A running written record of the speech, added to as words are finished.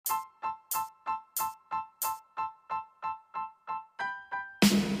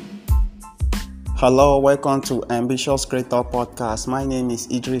Hello, welcome to Ambitious Creator Podcast. My name is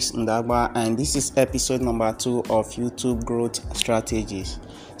Idris Ndagba and this is episode number 2 of YouTube Growth Strategies.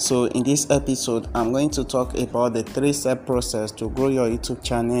 So in this episode, I'm going to talk about the 3-step process to grow your YouTube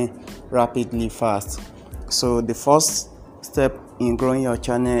channel rapidly fast. So the first step in growing your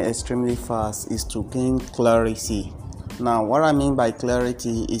channel extremely fast is to gain clarity. Now, what I mean by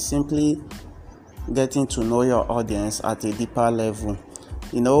clarity is simply getting to know your audience at a deeper level.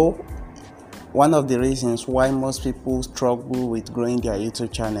 One of the reasons why most people struggle with growing their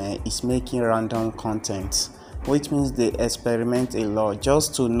YouTube channel is making random content, which means they experiment a lot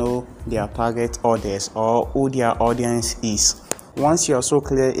just to know their target audience or who their audience is. Once you're so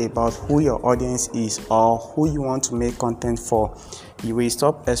clear about who your audience is or who you want to make content for, you will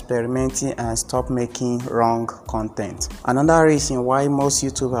stop experimenting and stop making wrong content. Another reason why most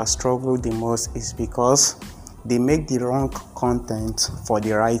YouTubers struggle the most is because they make the wrong content for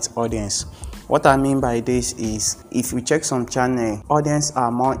the right audience. What I mean by this is, if you check some channel, audience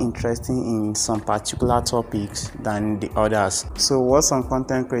are more interested in some particular topics than the others. So what some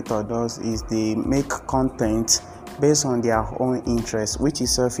content creator does is they make content based on their own interest, which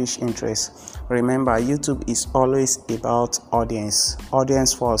is selfish interest. Remember, YouTube is always about audience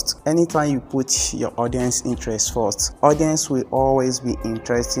first. Anytime you put your audience interest first, audience will always be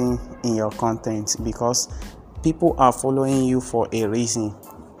interested in your content because people are following you for a reason,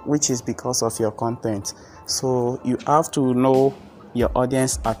 which is because of your content. So you have to know your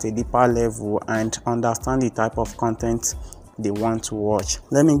audience at a deeper level and understand the type of content they want to watch.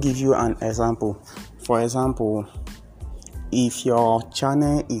 Let me give you an example. For example, if your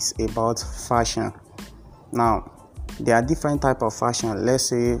channel is about fashion, now there are different type of fashion. Let's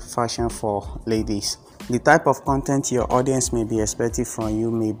say fashion for ladies. The type of content your audience may be expecting from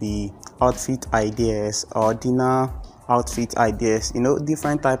you may be outfit ideas or dinner outfit ideas,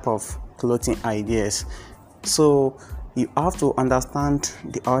 different type of clothing ideas. So you have to understand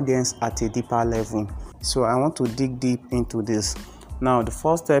the audience at a deeper level. So I want to dig deep into this. Now, the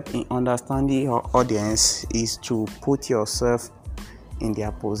first step in understanding your audience is to put yourself in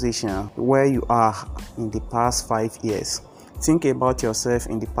their position where you are in the past 5 years. Think about yourself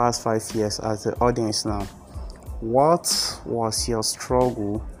in the past 5 years as the audience now. What was your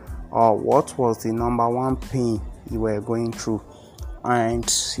struggle, or what was the number one pain you were going through?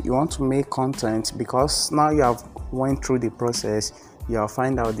 And you want to make content because now you have went through the process, you have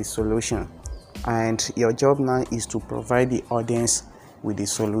find out the solution, and your job now is to provide the audience with the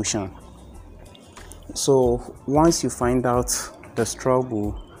solution. So once you find out the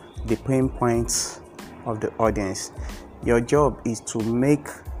struggle, the pain points of the audience, your job is to make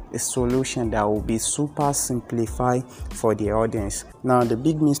a solution that will be super simplified for the audience. Now, the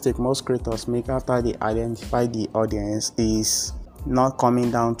big mistake most creators make after they identify the audience is not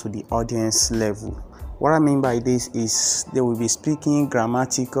coming down to the audience level. What I mean by this is they will be speaking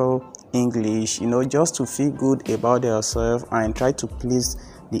grammatical English, just to feel good about themselves and try to please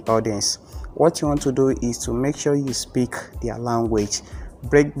the audience. What you want to do is to make sure you speak their language,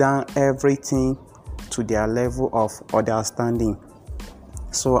 break down everything to their level of understanding.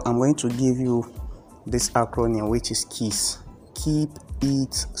 So I'm going to give you this acronym, which is KISS. Keep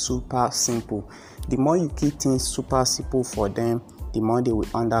it super simple. The more you keep things super simple for them, the more they will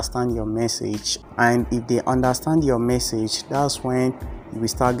understand your message. And if they understand your message, that's when you will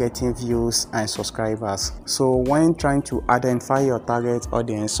start getting views and subscribers. So when trying to identify your target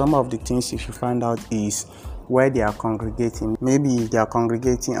audience, some of the things you should find out is where they are congregating. Maybe if they are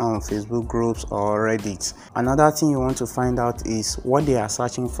congregating on Facebook groups or Reddit. Another thing you want to find out is what they are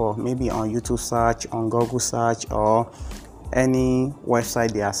searching for, maybe on YouTube search, on Google search, or any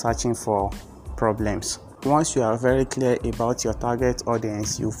website they are searching for problems. Once you are very clear about your target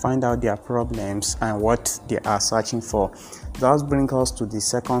audience, you find out their problems and what they are searching for. That brings us to the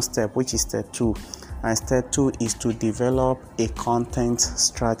second step, which is step 2. And step 2 is to develop a content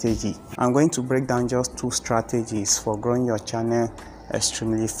strategy. I'm going to break down just 2 strategies for growing your channel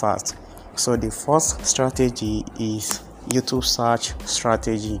extremely fast. So the first strategy is YouTube search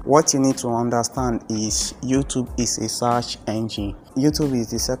strategy. What you need to understand is YouTube is a search engine. YouTube is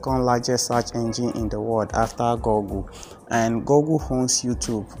the second largest search engine in the world after Google, and Google owns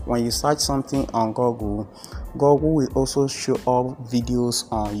YouTube. When you search something on Google, Google will also show up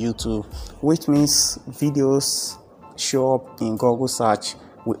videos on YouTube, which means videos show up in Google search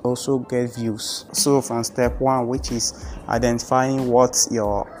will also get views. So from step 1, which is identifying what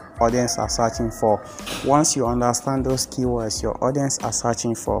your audience are searching for, once you understand those keywords your audience are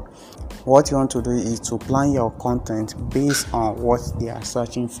searching for, what you want to do is to plan your content based on what they are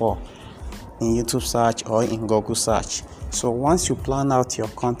searching for. in YouTube search or in Google search. So once you plan out your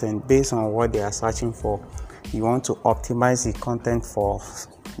content based on what they are searching for, you want to optimize the content for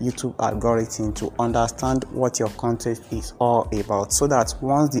YouTube algorithm to understand what your content is all about, so that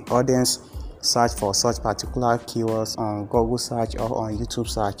once the audience search for such particular keywords on Google search or on YouTube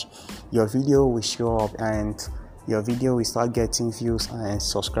search, your video will show up and your video will start getting views and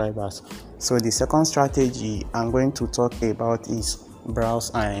subscribers. So the second strategy I'm going to talk about is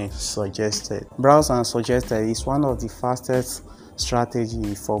browse and suggested. Browse and suggested is one of the fastest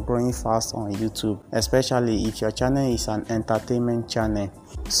strategy for growing fast on YouTube, especially if your channel is an entertainment channel.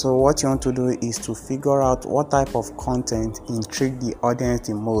 So what you want to do is to figure out what type of content intrigue the audience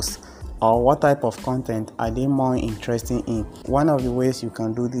the most, or what type of content are they more interested in. One of the ways you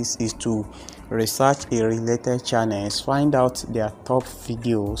can do this is to research a related channels, find out their top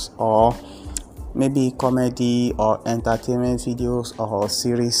videos, or maybe comedy or entertainment videos or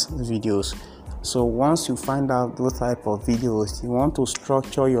series videos. So once you find out those type of videos, you want to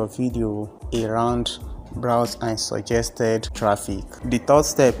structure your video around browse and suggested traffic. The third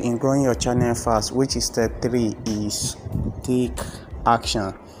step in growing your channel fast, which is step 3, is take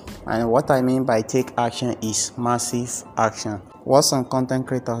action. And what I mean by take action is massive action. What some content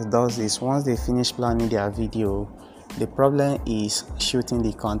creators does is, once they finish planning their video, the problem is shooting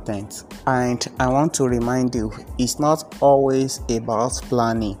the content. And I want to remind you, it's not always about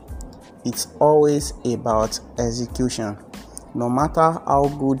planning. It's always about execution. No matter how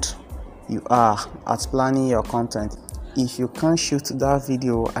good you are at planning your content, if you can't shoot that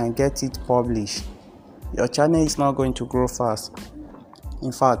video and get it published, your channel is not going to grow fast.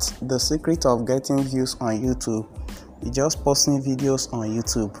 In fact, the secret of getting views on YouTube is just posting videos on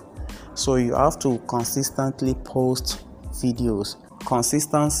YouTube. So you have to consistently post videos.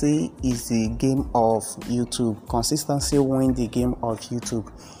 Consistency is the game of YouTube. Consistency wins the game of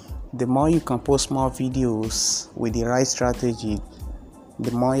YouTube. The more you can post more videos with the right strategy,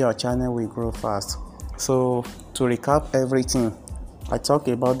 the more your channel will grow fast. So to recap everything, I talk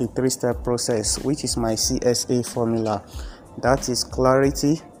about the 3-step process, which is my CSA formula. That is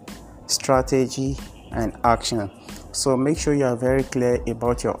clarity, strategy, and action. So make sure you are very clear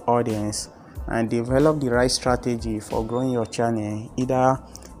about your audience and develop the right strategy for growing your channel, either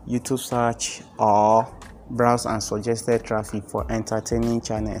YouTube search or browse and suggested traffic for entertaining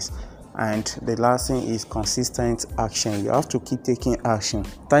channels. And the last thing is consistent action. You have to keep taking action.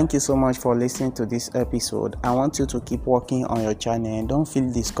 Thank you so much for listening to this episode. I want you to keep working on your channel and don't feel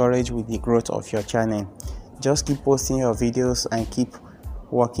discouraged with the growth of your channel. Just keep posting your videos and keep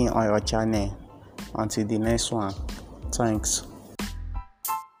working on your channel. Until the next one. Thanks.